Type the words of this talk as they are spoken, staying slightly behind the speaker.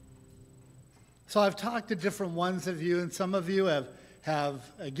So I've talked to different ones of you, and some of you have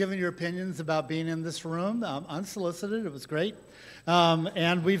given your opinions about being in this room, unsolicited. It was great.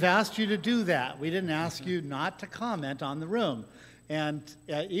 And we've asked you to do that. We didn't ask you not to comment on the room. And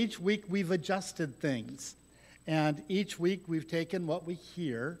each week we've adjusted things. And each week we've taken what we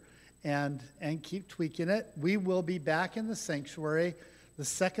hear and keep tweaking it. We will be back in the sanctuary the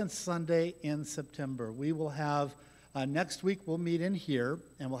second Sunday in September. We will have, next week we'll meet in here,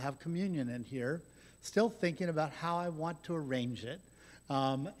 and we'll have communion in here. Still thinking about how I want to arrange it,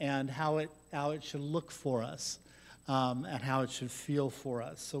 and how it should look for us, and how it should feel for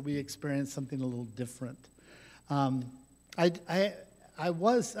us. So we experience something a little different. I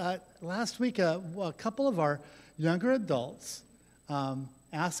was, last week, a couple of our younger adults,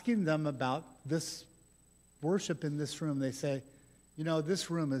 asking them about this worship in this room. They say, you know,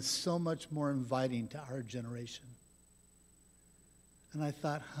 this room is so much more inviting to our generation. And I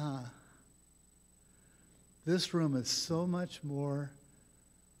thought, this room is so much more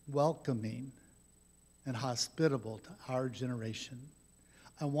welcoming and hospitable to our generation.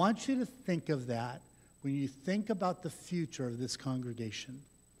 I want you to think of that when you think about the future of this congregation.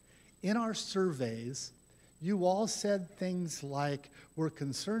 In our surveys, you all said things like, we're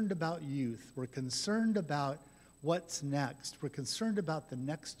concerned about youth, we're concerned about what's next, we're concerned about the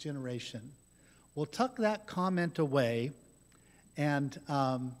next generation. Well, tuck that comment away and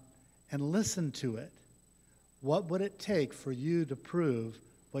listen to it. What would it take for you to prove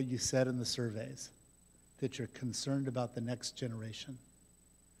what you said in the surveys? That you're concerned about the next generation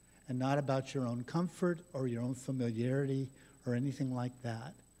and not about your own comfort or your own familiarity or anything like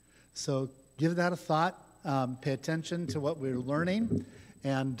that. So give that a thought. Pay attention to what we're learning.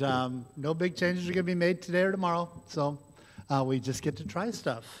 And no big changes are going to be made today or tomorrow. So we just get to try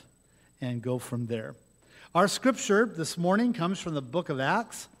stuff and go from there. Our scripture this morning comes from the book of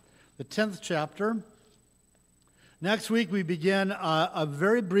Acts, the 10th chapter. Next week, we begin a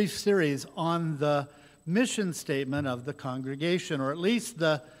very brief series on the mission statement of the congregation, or at least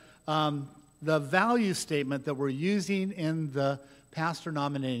the value statement that we're using in the pastor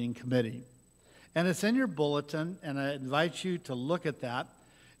nominating committee. And it's in your bulletin, and I invite you to look at that.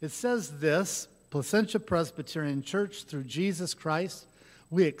 It says this: Placentia Presbyterian Church, through Jesus Christ,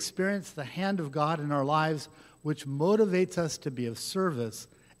 we experience the hand of God in our lives, which motivates us to be of service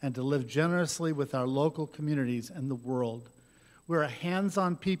and to live generously with our local communities and the world. We're a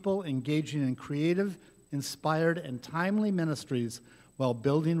hands-on people engaging in creative, inspired, and timely ministries while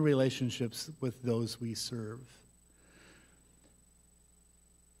building relationships with those we serve.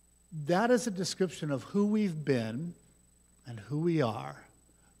 That is a description of who we've been and who we are.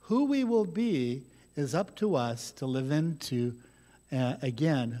 Who we will be is up to us to live into,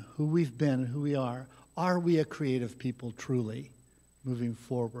 again, who we've been and who we are. Are we a creative people truly moving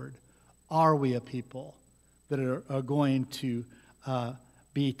forward? Are we a people that are going to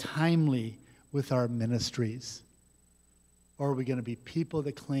be timely with our ministries? Or are we going to be people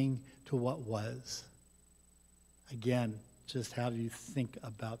that cling to what was? Again, just how do you think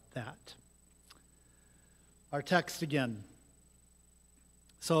about that? Our text again.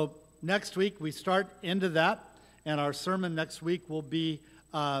 So next week we start into that, and our sermon next week will be,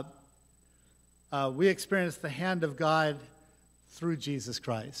 we experience the hand of God through Jesus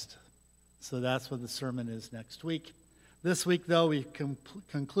Christ. So that's what the sermon is next week. This week, though, we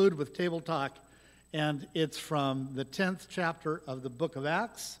conclude with table talk, and it's from the 10th chapter of the book of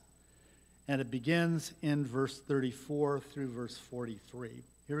Acts, and it begins in verse 34 through verse 43.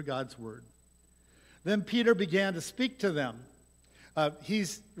 Hear God's word. Then Peter began to speak to them.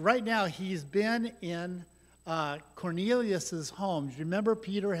 Right now he's been in Cornelius's home. Do you remember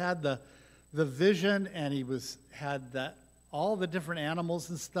Peter had the vision, and he had all the different animals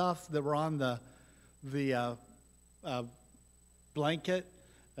and stuff that were on the blanket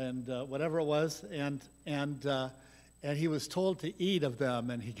and whatever it was, and he was told to eat of them,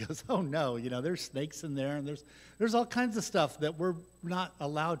 and he goes, oh no, there's snakes in there, and there's all kinds of stuff that we're not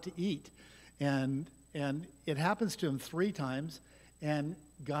allowed to eat, and it happens to him 3 times, and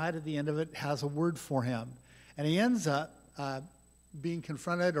God at the end of it has a word for him, and he ends up being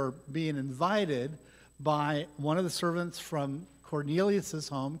confronted or being invited by one of the servants from Cornelius's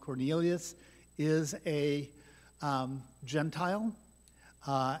home. Cornelius is a Gentile,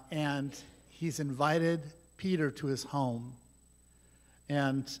 and he's invited Peter to his home.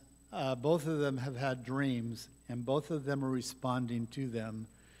 And both of them have had dreams, and both of them are responding to them.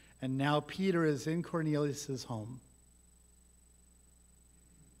 And now Peter is in Cornelius's home.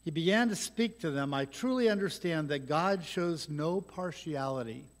 He began to speak to them. I truly understand that God shows no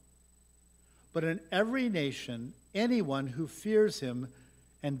partiality, but in every nation, anyone who fears him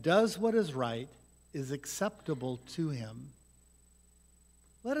and does what is right is acceptable to him.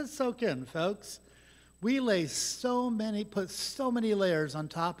 Let it soak in, folks. We put so many layers on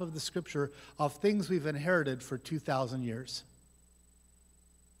top of the scripture of things we've inherited for 2,000 years.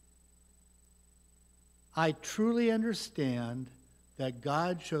 I truly understand that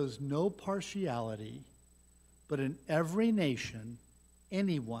God shows no partiality, but in every nation,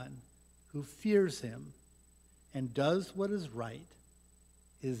 anyone who fears him and does what is right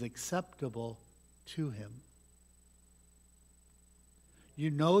is acceptable to him. You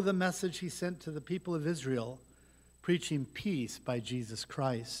know the message he sent to the people of Israel, preaching peace by Jesus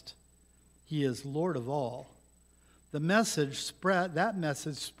Christ. He is Lord of all. That message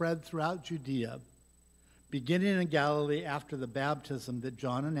spread throughout Judea, beginning in Galilee after the baptism that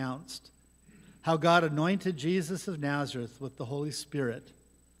John announced, how God anointed Jesus of Nazareth with the Holy Spirit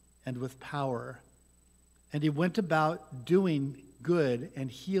and with power. And he went about doing good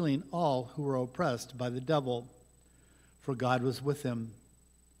and healing all who were oppressed by the devil, for God was with him.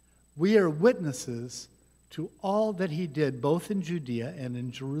 We are witnesses to all that he did, both in Judea and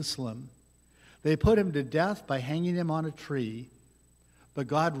in Jerusalem. They put him to death by hanging him on a tree, but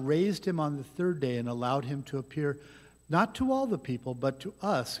God raised him on the third day and allowed him to appear not to all the people, but to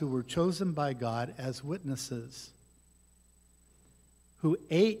us who were chosen by God as witnesses, who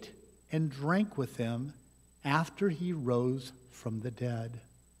ate and drank with him after he rose from the dead.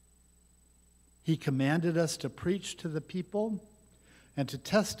 He commanded us to preach to the people and to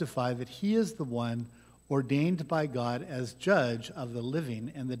testify that he is the one ordained by God as judge of the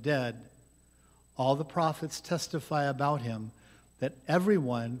living and the dead. All the prophets testify about him that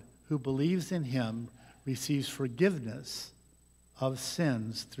everyone who believes in him receives forgiveness of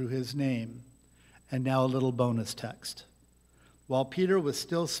sins through his name. And now a little bonus text. While Peter was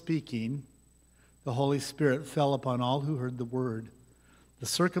still speaking, the Holy Spirit fell upon all who heard the word. The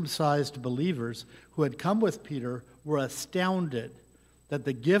circumcised believers who had come with Peter were astounded that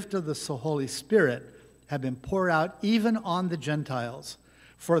the gift of the Holy Spirit had been poured out even on the Gentiles,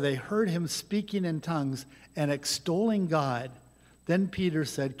 for they heard him speaking in tongues and extolling God. Then Peter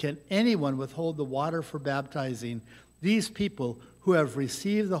said, "Can anyone withhold the water for baptizing these people who have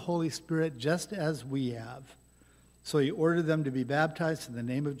received the Holy Spirit just as we have?" So he ordered them to be baptized in the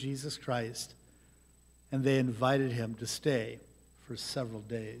name of Jesus Christ, and they invited him to stay for several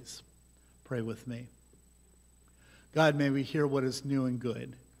days. Pray with me. God, may we hear what is new and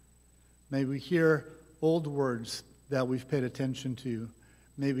good. May we hear old words that we've paid attention to.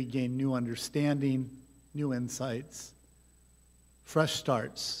 May we gain new understanding, new insights, fresh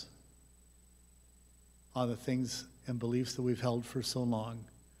starts on the things and beliefs that we've held for so long,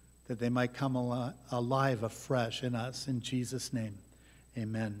 that they might come alive afresh in us. In Jesus' name,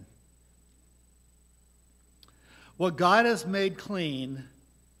 amen. What God has made clean,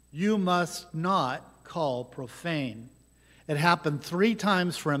 you must not call profane. It happened 3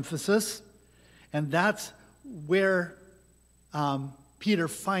 times for emphasis, and that's where Peter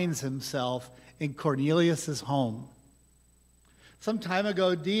finds himself in Cornelius' home. Some time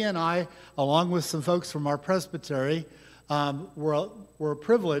ago, Dee and I, along with some folks from our presbytery, were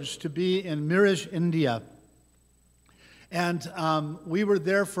privileged to be in Miraj, India. And we were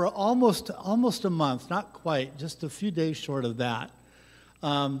there for almost a month, not quite, just a few days short of that.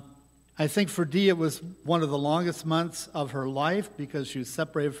 I think for Dee it was one of the longest months of her life because she was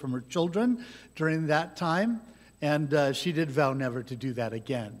separated from her children during that time, and she did vow never to do that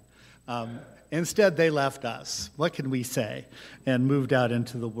again. Instead, they left us. What can we say? And moved out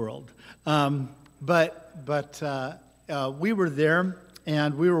into the world. But we were there,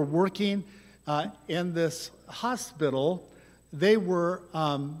 and we were working in this hospital. They were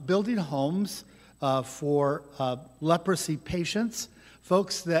building homes for leprosy patients,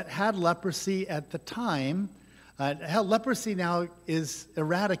 folks that had leprosy at the time. Leprosy now is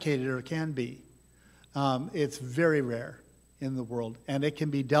eradicated, or can be. It's very rare in the world, and it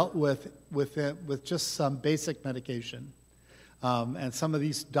can be dealt with just some basic medication. And some of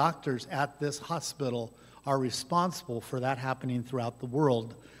these doctors at this hospital are responsible for that happening throughout the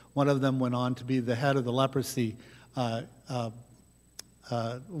world. One of them went on to be the head of the leprosy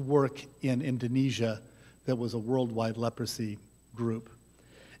work in Indonesia that was a worldwide leprosy group.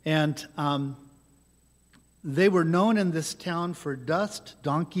 And they were known in this town for dust,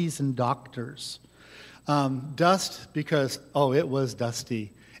 donkeys, and doctors. Dust because, it was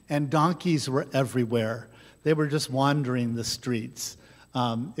dusty. And donkeys were everywhere. They were just wandering the streets.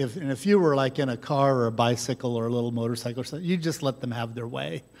 If you were like in a car or a bicycle or a little motorcycle or something, you just let them have their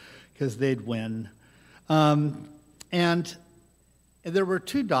way because they'd win. And there were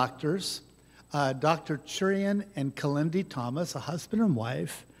 2 doctors, Dr. Churian and Kalindi Thomas, a husband and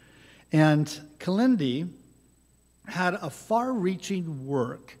wife, And Kalindi had a far-reaching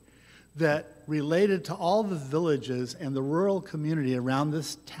work that related to all the villages and the rural community around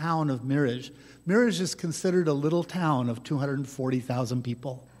this town of Miraj. Miraj is considered a little town of 240,000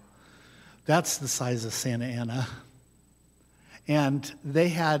 people. That's the size of Santa Ana. And they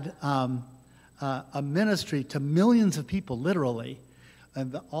had a ministry to millions of people, literally,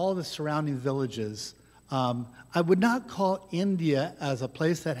 and all the surrounding villages. I would not call India as a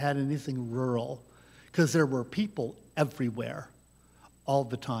place that had anything rural, because there were people everywhere all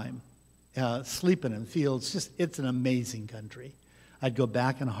the time, sleeping in fields. It's an amazing country. I'd go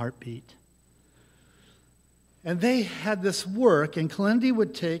back in a heartbeat. And they had this work, and Kalindi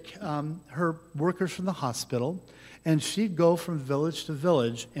would take her workers from the hospital, and she'd go from village to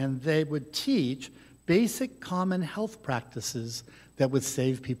village, and they would teach basic common health practices that would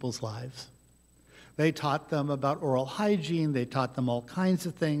save people's lives. They taught them about oral hygiene. They taught them all kinds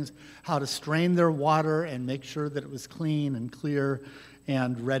of things, how to strain their water and make sure that it was clean and clear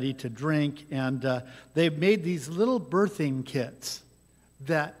and ready to drink. And they made these little birthing kits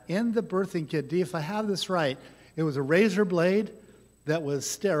that in the birthing kit, Dee, if I have this right, it was a razor blade that was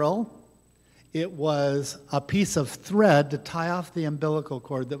sterile. It was a piece of thread to tie off the umbilical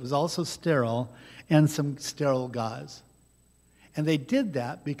cord that was also sterile, and some sterile gauze. And they did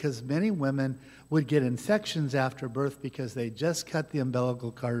that because many women would get infections after birth because they just cut the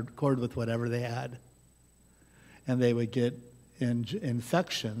umbilical cord with whatever they had. And they would get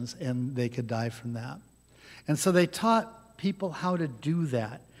infections, and they could die from that. And so they taught people how to do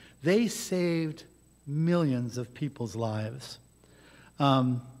that. They saved millions of people's lives.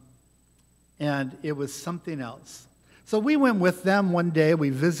 And it was something else. So we went with them one day. We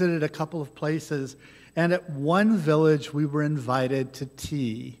visited a couple of places. And at one village, we were invited to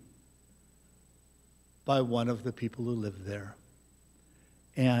tea by one of the people who lived there.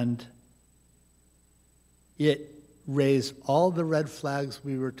 And it raised all the red flags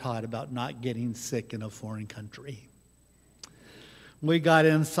we were taught about not getting sick in a foreign country. We got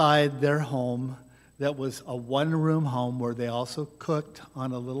inside their home that was a one-room home where they also cooked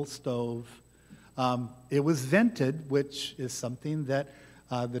on a little stove. It was vented, which is something that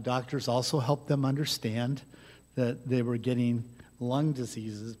the doctors also helped them understand, that they were getting lung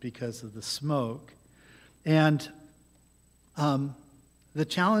diseases because of the smoke. And the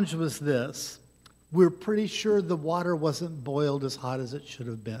challenge was this. We're pretty sure the water wasn't boiled as hot as it should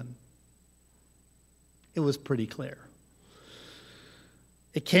have been. It was pretty clear.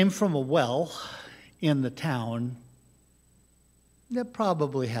 It came from a well in the town that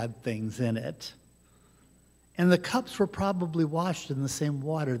probably had things in it. And the cups were probably washed in the same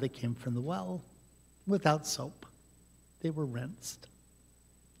water that came from the well, without soap. They were rinsed.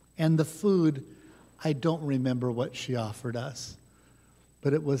 And the food, I don't remember what she offered us,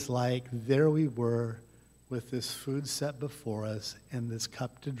 but it was like there we were with this food set before us and this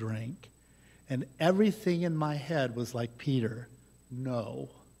cup to drink. And everything in my head was like Peter, no.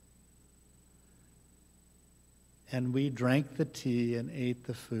 And we drank the tea and ate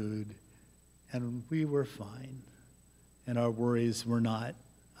the food, and we were fine, and our worries were not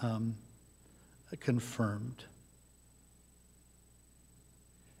confirmed.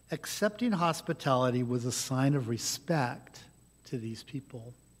 Accepting hospitality was a sign of respect to these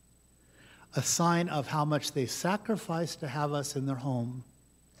people, a sign of how much they sacrificed to have us in their home.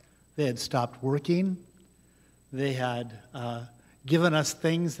 They had stopped working. They had given us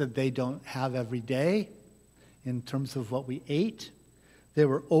things that they don't have every day in terms of what we ate. They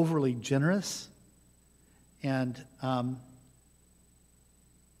were overly generous, and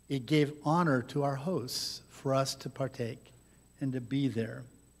it gave honor to our hosts for us to partake and to be there.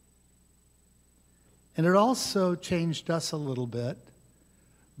 And it also changed us a little bit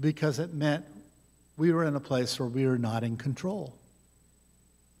because it meant we were in a place where we were not in control.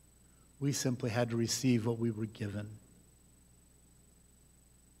 We simply had to receive what we were given.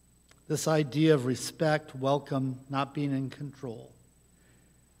 This idea of respect, welcome, not being in control.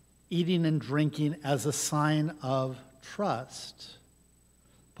 Eating and drinking as a sign of trust.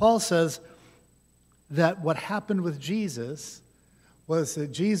 Paul says that what happened with Jesus was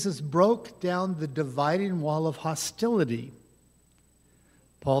that Jesus broke down the dividing wall of hostility.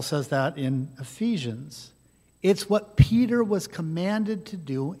 Paul says that in Ephesians. It's what Peter was commanded to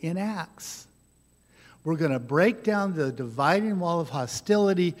do in Acts. We're going to break down the dividing wall of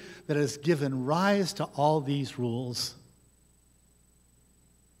hostility that has given rise to all these rules.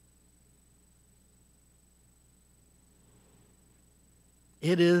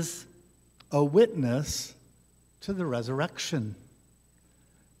 It is a witness to the resurrection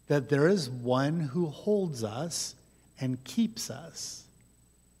that there is one who holds us and keeps us.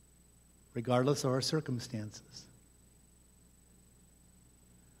 regardless of our circumstances.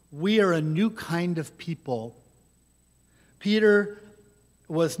 We are a new kind of people. Peter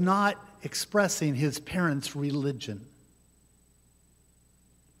was not expressing his parents' religion.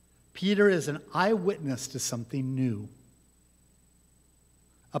 Peter is an eyewitness to something new,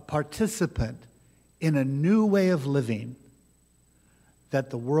 a participant in a new way of living that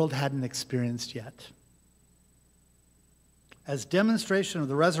the world hadn't experienced yet. As demonstration of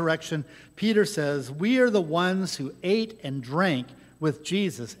the resurrection, Peter says, "We are the ones who ate and drank with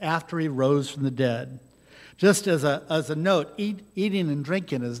Jesus after he rose from the dead." Just as a note, eating and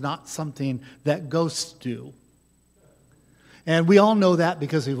drinking is not something that ghosts do. And we all know that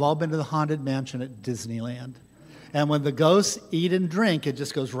because we've all been to the Haunted Mansion at Disneyland. And when the ghosts eat and drink, it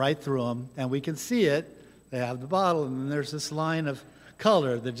just goes right through them. And we can see it. They have the bottle, and then there's this line of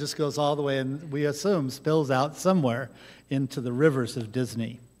color that just goes all the way, and we assume spills out somewhere into the rivers of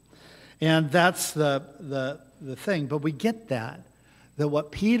Disney. And that's the thing. But we get that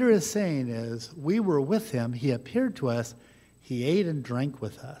what Peter is saying is, we were with him, he appeared to us, he ate and drank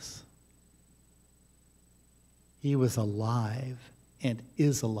with us. He was alive and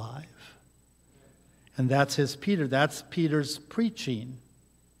is alive. And that's Peter's preaching.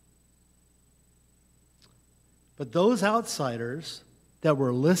 But those outsiders that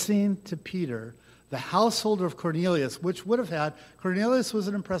were listening to Peter, the household of Cornelius, which would have had, Cornelius was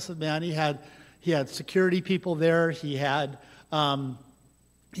an impressive man. He had security people there. He had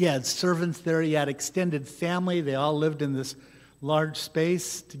servants there. He had extended family. They all lived in this large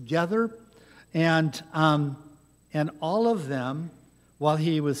space together. And all of them, while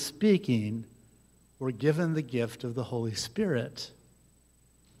he was speaking, were given the gift of the Holy Spirit.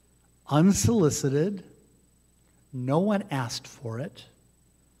 Unsolicited. No one asked for it.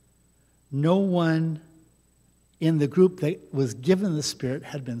 No one in the group that was given the Spirit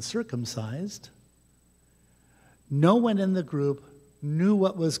had been circumcised. No one in the group knew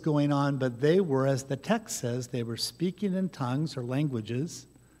what was going on, but they were, as the text says, they were speaking in tongues or languages,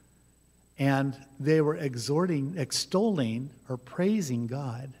 and they were extolling, or praising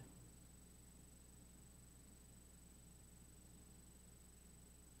God.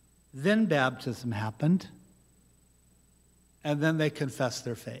 Then baptism happened, and then they confessed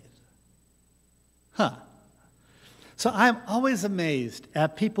their faith. So I'm always amazed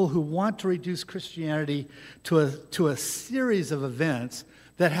at people who want to reduce Christianity to a series of events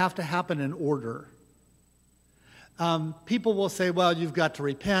that have to happen in order. People will say, well, you've got to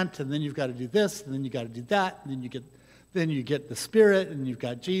repent, and then you've got to do this, and then you've got to do that, and then you get the Spirit, and you've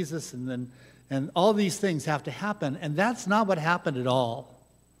got Jesus, and all these things have to happen. And that's not what happened at all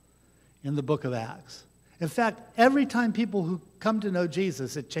in the book of Acts. In fact, every time people who come to know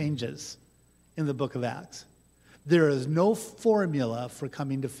Jesus, it changes in the book of Acts. There is no formula for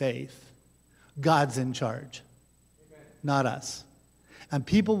coming to faith. God's in charge, not us. And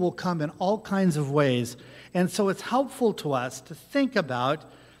people will come in all kinds of ways. And so it's helpful to us to think about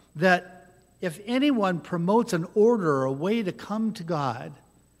that if anyone promotes an order or a way to come to God,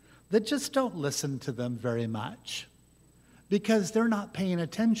 that just don't listen to them very much, because they're not paying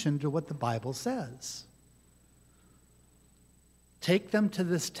attention to what the Bible says. Take them to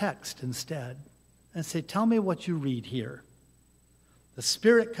this text instead and say, tell me what you read here. The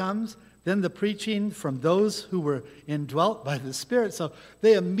Spirit comes, then the preaching from those who were indwelt by the Spirit. So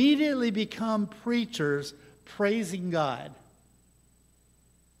they immediately become preachers praising God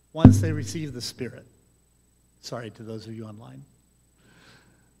once they receive the Spirit. Sorry to those of you online.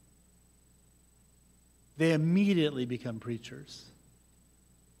 They immediately become preachers.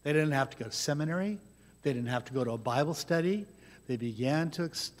 They didn't have to go to seminary. They didn't have to go to a Bible study. They began to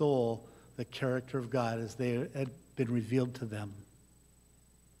extol the character of God as they had been revealed to them.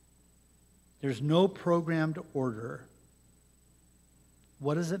 There's no programmed order.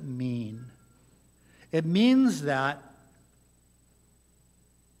 What does it mean? It means that,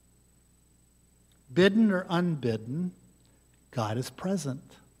 bidden or unbidden, God is present.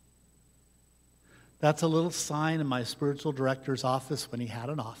 That's a little sign in my spiritual director's office when he had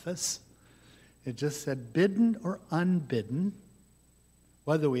an office. It just said, bidden or unbidden,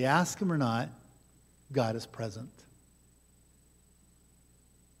 whether we ask him or not, God is present.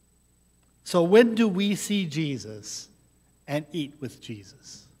 So when do we see Jesus and eat with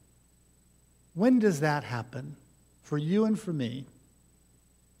Jesus? When does that happen for you and for me?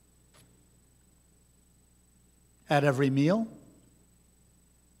 At every meal?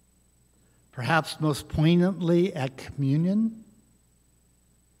 Perhaps most poignantly at communion?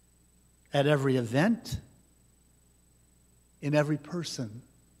 At every event? In every person?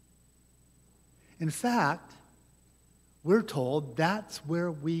 In fact, we're told that's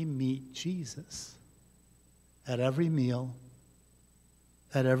where we meet Jesus. At every meal,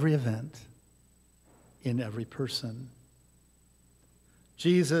 at every event, in every person.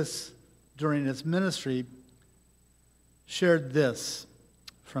 Jesus, during his ministry, shared this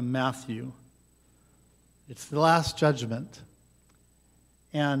from Matthew. It's the Last Judgment.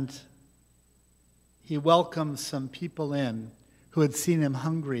 And he welcomed some people in who had seen him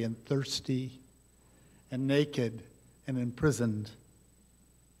hungry and thirsty and naked and imprisoned.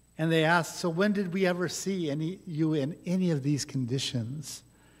 And they asked, so when did we ever see you in any of these conditions?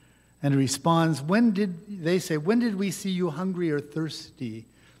 And he responds, when did we see you hungry or thirsty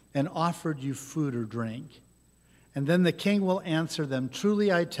and offered you food or drink? And then the king will answer them,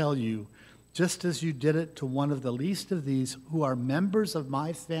 truly I tell you, just as you did it to one of the least of these who are members of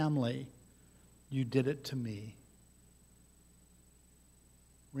my family, you did it to me.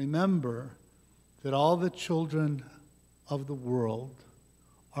 Remember that all the children of the world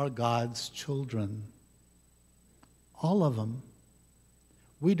are God's children. All of them.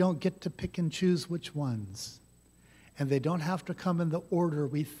 We don't get to pick and choose which ones. And they don't have to come in the order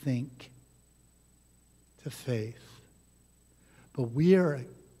we think to faith. But we are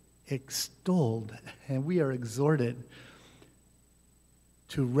extolled and we are exhorted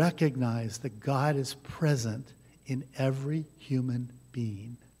to recognize that God is present in every human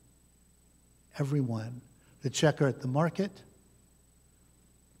being. Everyone. The checker at the market,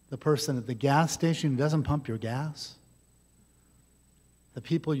 the person at the gas station who doesn't pump your gas, the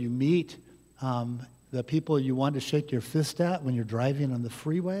people you meet, the people you want to shake your fist at when you're driving on the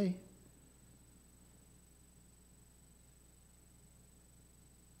freeway.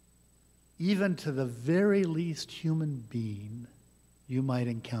 Even to the very least human being you might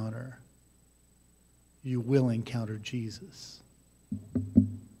encounter, you will encounter Jesus.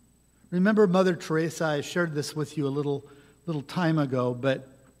 Remember Mother Teresa? I shared this with you a little time ago, but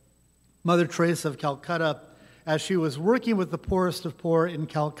Mother Teresa of Calcutta, as she was working with the poorest of poor in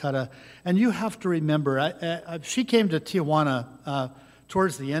Calcutta, and you have to remember, she came to Tijuana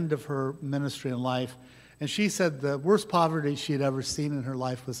towards the end of her ministry and life, and she said the worst poverty she had ever seen in her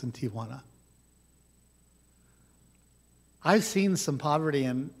life was in Tijuana. I've seen some poverty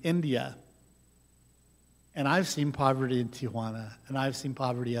in India, and I've seen poverty in Tijuana, and I've seen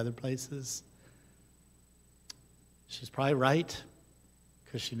poverty other places. She's probably right,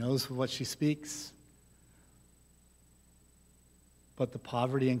 because she knows what she speaks. But the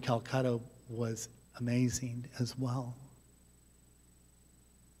poverty in Calcutta was amazing as well.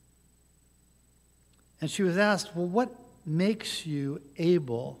 And she was asked, well, what makes you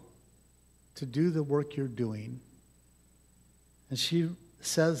able to do the work you're doing? And she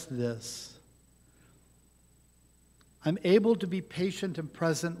says this, I'm able to be patient and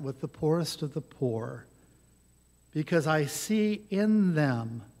present with the poorest of the poor because I see in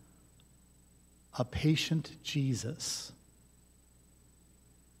them a patient Jesus.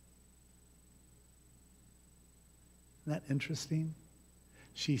 Isn't that interesting?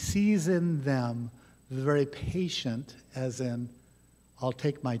 She sees in them the very patient, as in, I'll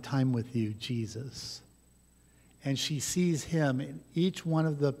take my time with you, Jesus. And she sees him in each one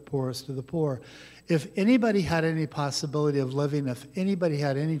of the poorest of the poor. If anybody had any possibility of living, if anybody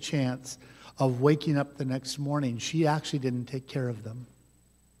had any chance of waking up the next morning, she actually didn't take care of them.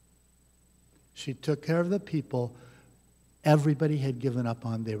 She took care of the people everybody had given up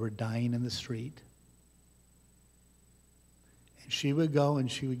on. They were dying in the street. And she would go and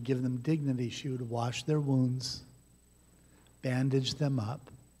she would give them dignity. She would wash their wounds, bandage them up.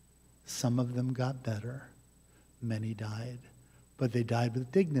 Some of them got better. Many died. But they died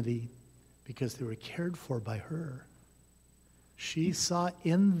with dignity because they were cared for by her. She saw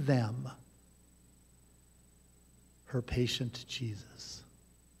in them her patient Jesus.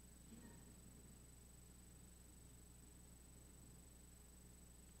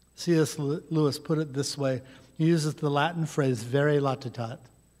 C.S. Lewis put it this way. He uses the Latin phrase vere latatat,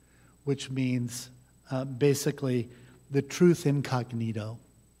 which means basically the truth incognito.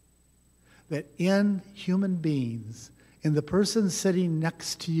 That in human beings, in the person sitting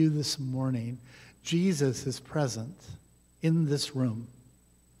next to you this morning, Jesus is present in this room.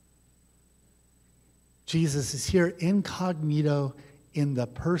 Jesus is here incognito in the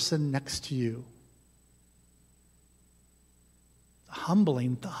person next to you. It's a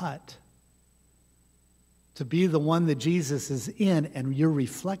humbling thought. To be the one that Jesus is in and you're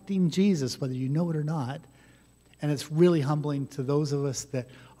reflecting Jesus, whether you know it or not. And it's really humbling to those of us that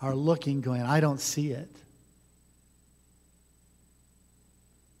are looking, going, I don't see it.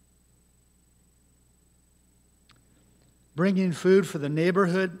 Bringing food for the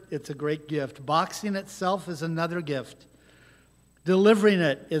neighborhood, it's a great gift. Boxing itself is another gift. Delivering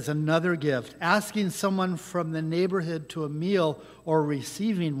it is another gift. Asking someone from the neighborhood to a meal or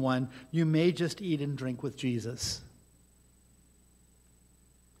receiving one, you may just eat and drink with Jesus.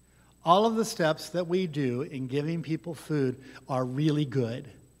 All of the steps that we do in giving people food are really good.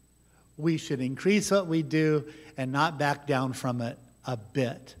 We should increase what we do and not back down from it a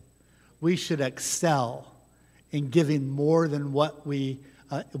bit. We should excel in giving more than what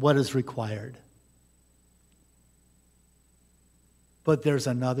is required. But there's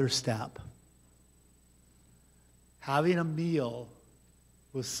another step. Having a meal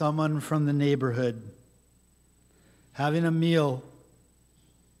with someone from the neighborhood, having a meal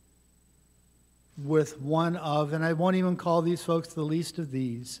with one of, and I won't even call these folks the least of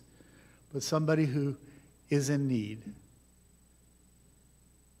these, but somebody who is in need.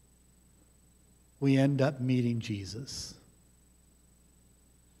 We end up meeting Jesus.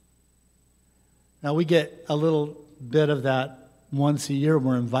 Now we get a little bit of that once a year.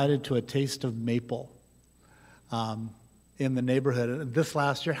 We're invited to a taste of maple in the neighborhood. And this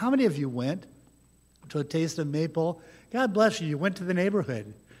last year, how many of you went to a taste of maple? God bless you. You went to the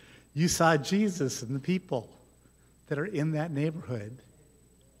neighborhood. You saw Jesus and the people that are in that neighborhood.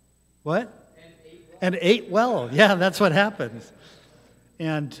 What? And ate well. Yeah, that's what happens.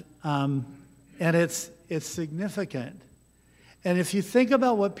 And it's significant. And if you think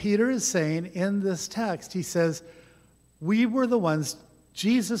about what Peter is saying in this text, he says, we were the ones,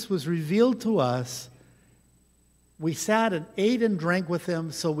 Jesus was revealed to us. We sat and ate and drank with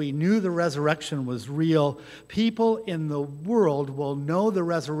him, so we knew the resurrection was real. People in the world will know the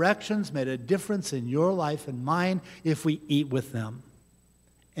resurrection's made a difference in your life and mine if we eat with them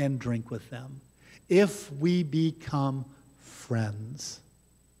and drink with them, if we become friends.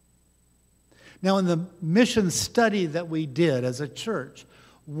 Now, in the mission study that we did as a church,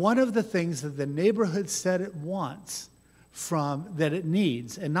 one of the things that the neighborhood said it wants that it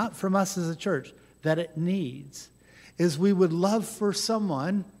needs, and not from us as a church, that it needs, is we would love for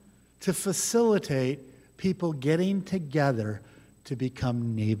someone to facilitate people getting together to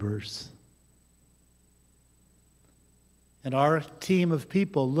become neighbors. And our team of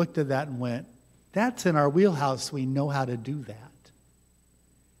people looked at that and went, that's in our wheelhouse. We know how to do that.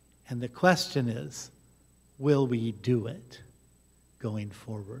 And the question is, will we do it going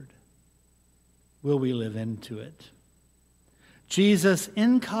forward? Will we live into it? Jesus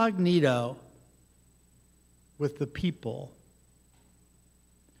incognito with the people.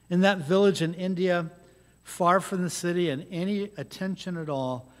 In that village in India, far from the city and any attention at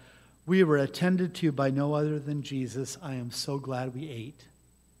all, we were attended to by no other than Jesus. I am so glad we ate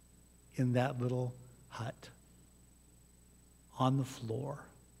in that little hut on the floor.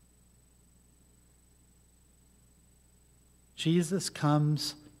 Jesus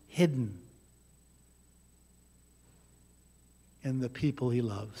comes hidden in the people he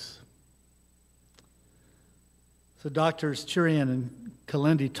loves. So Doctors Churian and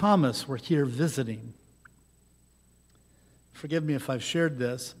Kalindi Thomas were here visiting. Forgive me if I've shared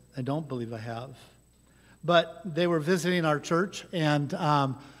this. I don't believe I have. But they were visiting our church, and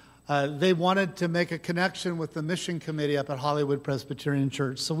they wanted to make a connection with the mission committee up at Hollywood Presbyterian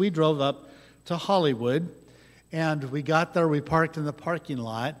Church. So we drove up to Hollywood, and we got there. We parked in the parking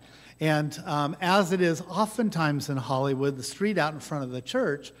lot. And as it is oftentimes in Hollywood, the street out in front of the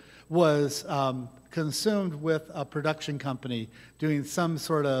church was consumed with a production company doing some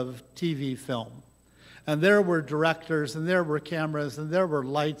sort of TV film. And there were directors, and there were cameras, and there were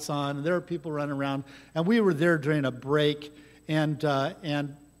lights on, and there were people running around. And we were there during a break, and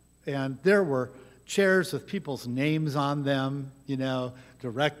there were chairs with people's names on them,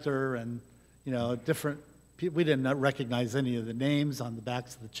 director and, different people. We didn't recognize any of the names on the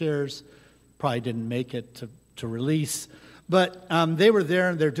backs of the chairs. Probably didn't make it to release. But they were there,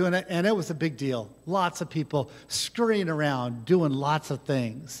 and they're doing it, and it was a big deal. Lots of people scurrying around, doing lots of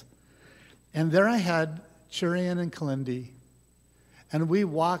things. And there I had Churian and Kalindi, and we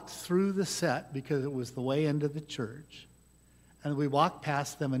walked through the set because it was the way into the church. And we walked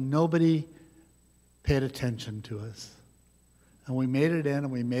past them, and nobody paid attention to us. And we made it in,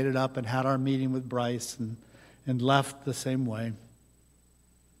 and we made it up, and had our meeting with Bryce, and left the same way.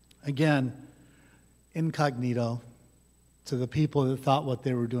 Again, incognito to the people that thought what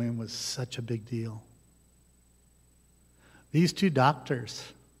they were doing was such a big deal. These two doctors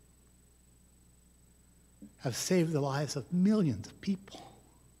have saved the lives of millions of people.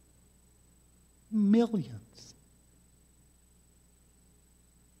 Millions.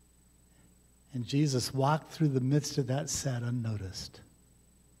 And Jesus walked through the midst of that set unnoticed.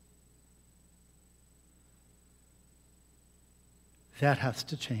 That has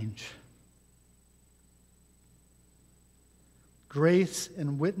to change. Grace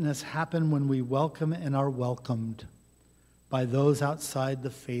and witness happen when we welcome and are welcomed by those outside the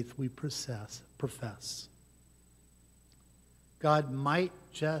faith we profess. God might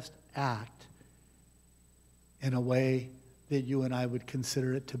just act in a way that you and I would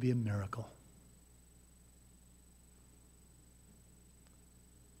consider it to be a miracle.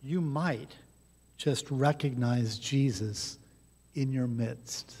 You might just recognize Jesus in your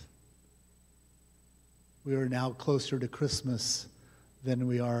midst. We are now closer to Christmas than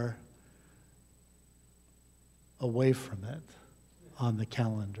we are away from it on the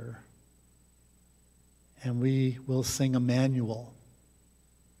calendar. And we will sing Emmanuel.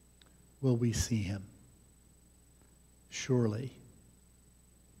 Will we see him? Surely,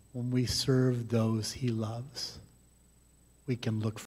 when we serve those he loves, we can look